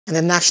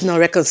The National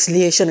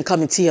Reconciliation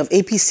Committee of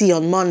A.P.C.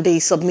 on Monday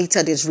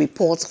submitted its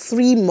report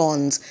 3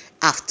 months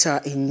after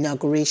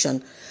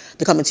inauguration.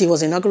 The committee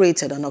was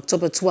inaugurated on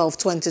October 12,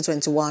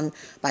 2021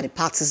 by the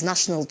party's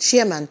national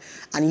chairman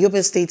and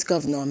Yobe State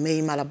Governor Mai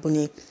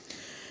Malabuni.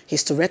 He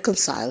is to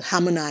reconcile,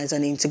 harmonize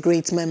and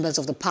integrate members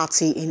of the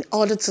party in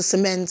order to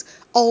cement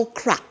all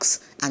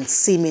cracks and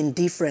seeming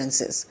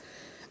differences.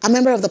 A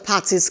member of the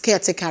party's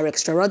caretaker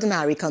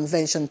extraordinary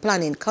convention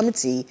planning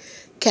committee,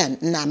 Ken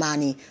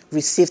Namani,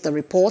 received the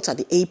report at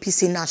the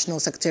A.P.C. National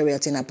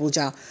Secretariat in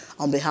Abuja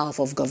on behalf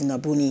of Governor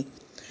Buni.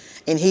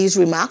 In his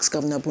remarks,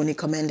 Governor Buni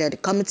commended the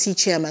committee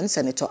chairman,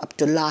 Senator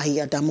Abdullahi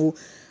Adamu,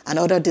 and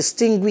other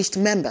distinguished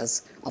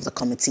members of the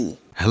committee.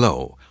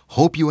 Hello,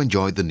 hope you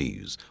enjoyed the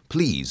news.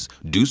 Please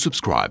do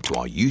subscribe to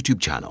our YouTube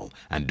channel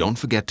and don't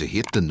forget to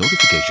hit the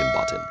notification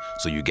button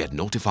so you get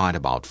notified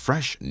about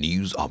fresh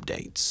news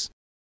updates.